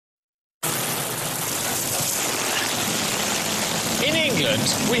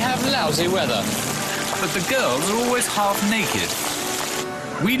England, we have lousy weather. But the girls are always half naked.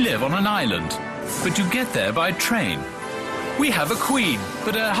 We live on an island, but you get there by train. We have a queen,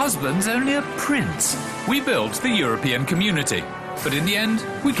 but her husband's only a prince. We built the European community, but in the end,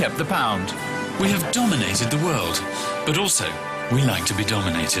 we kept the pound. We have dominated the world, but also we like to be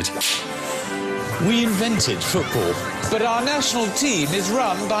dominated. We invented football, but our national team is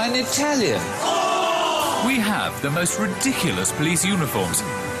run by an Italian. We have the most ridiculous police uniforms,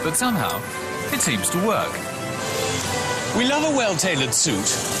 but somehow it seems to work. We love a well-tailored suit,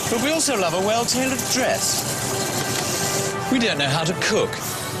 but we also love a well-tailored dress. We don't know how to cook,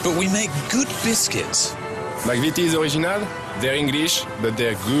 but we make good biscuits. McVitie's original? They're English, but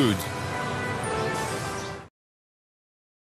they're good.